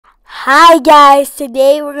Hi guys,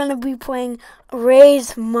 today we're gonna be playing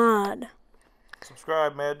Ray's mod.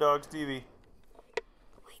 Subscribe, Mad Dogs TV.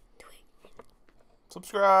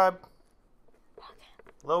 Subscribe.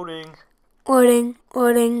 Loading.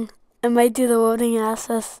 Loading. I might do the loading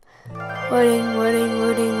access. Loading.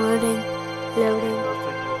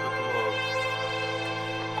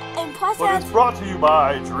 And plus But it's brought to you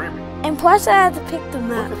by Dreamy. And plus I had to pick the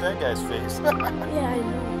map. Look at that guy's face. Yeah, I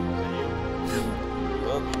know.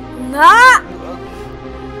 Ugly. Not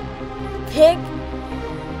pick.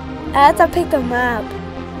 I have to pick the map.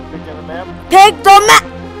 Picking the map? Pick the map!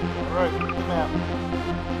 Alright, pick the map.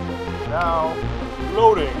 Now,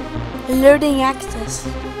 loading. Loading access.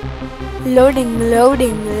 Loading. Word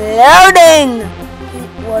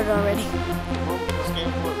already. This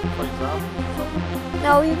game fight zombies?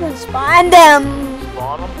 No, you can spawn them.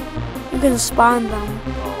 Spawn them? You can spawn them.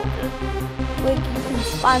 Oh, okay. Like you can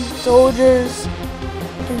spawn soldiers.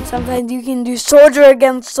 And sometimes you can do soldier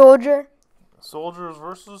against soldier. Soldiers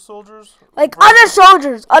versus soldiers? Like other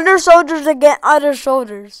soldiers against other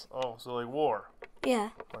soldiers. Oh, so like war.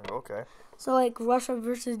 Yeah. Like, okay. So like Russia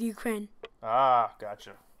versus Ukraine. Ah,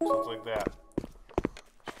 gotcha. Sounds like that.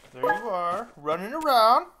 There you are, running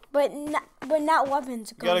around. But not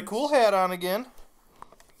weapons. You got a cool hat on again.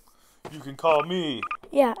 You can call me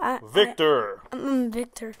Victor. I'm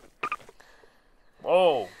Victor.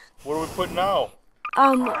 Oh, what are we putting now?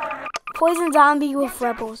 Poison zombie with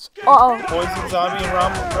rebels. Uh-oh. Poison zombie and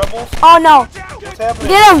rebels? Oh no. What's happening?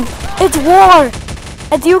 Get him! It's war!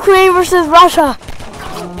 It's Ukraine versus Russia.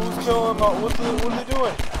 Who's killing them? What are they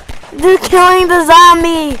doing? They're killing the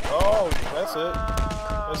zombie. Oh, that's it.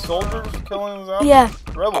 The soldiers killing the zombies? Yeah.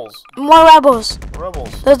 Rebels. More rebels.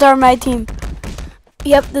 Rebels. Those are my team.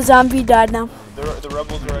 Yep, the zombie died now. The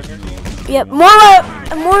rebels are on your team? Yep,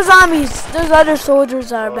 more zombies. There's other soldiers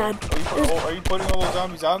that are bad. Are you putting all those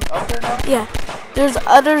zombies out there now? Yeah, there's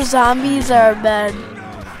other zombies that are bad.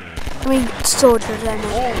 I mean, soldiers,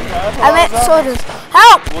 I meant soldiers.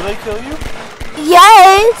 Help! Will they kill you?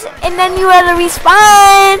 Yes! And then you had to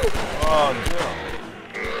respawn! Oh,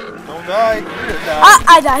 no. Don't die. You didn't die.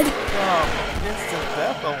 I died. Oh, instant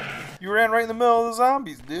death. Oh, you ran right in the middle of the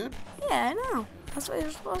zombies, dude. Yeah, I know. That's what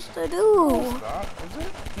you're supposed to do. No, it's not, is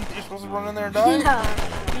it? You're supposed to run in there and die? No,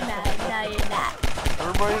 you're not.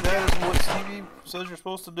 Everybody, that is what Stevie says you're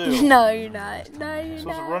supposed to do. No, you're not. You're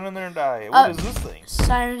supposed to run in there and die. What is this thing?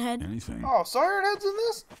 Siren Head. Oh, Siren Head's in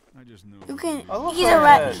this? You can. I love He's Siren a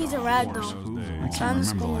Head. He's a rag though. So I'm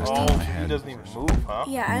just going to Oh, he doesn't even move, huh?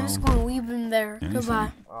 Yeah, I'm just going to leave him there.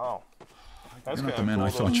 Goodbye. Oh. That's kind of man cool. I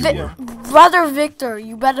thought you were. Brother Victor,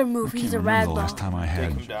 you better move. He's a rag the last time I Take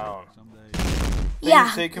had him down.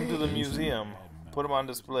 Yeah. Take him to the museum. Put him on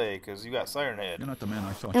display, because you got Siren Head. You're not the man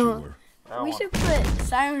I thought you were. We should put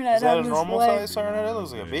Siren Head Is that on a normal display. size Siren Head? That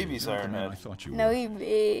looks like a baby Siren Head. No, he's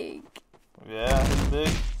big. Yeah, he's big.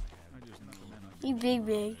 He's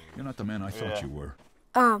big. You're not the man I thought you were.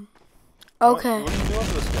 Okay. What are you doing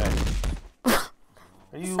to this guy?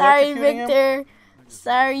 Are you Sorry, electrocuting him? Victor.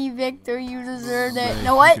 Sorry, Victor. You deserved it.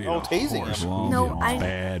 No, what? Oh, tasing him. No,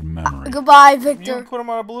 bad memory. Goodbye, You Victor. put him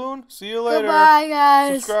on a balloon? See you later. Goodbye,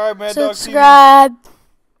 guys. Subscribe, Mad Dog TV. Subscribe.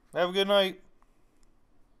 Have a good night.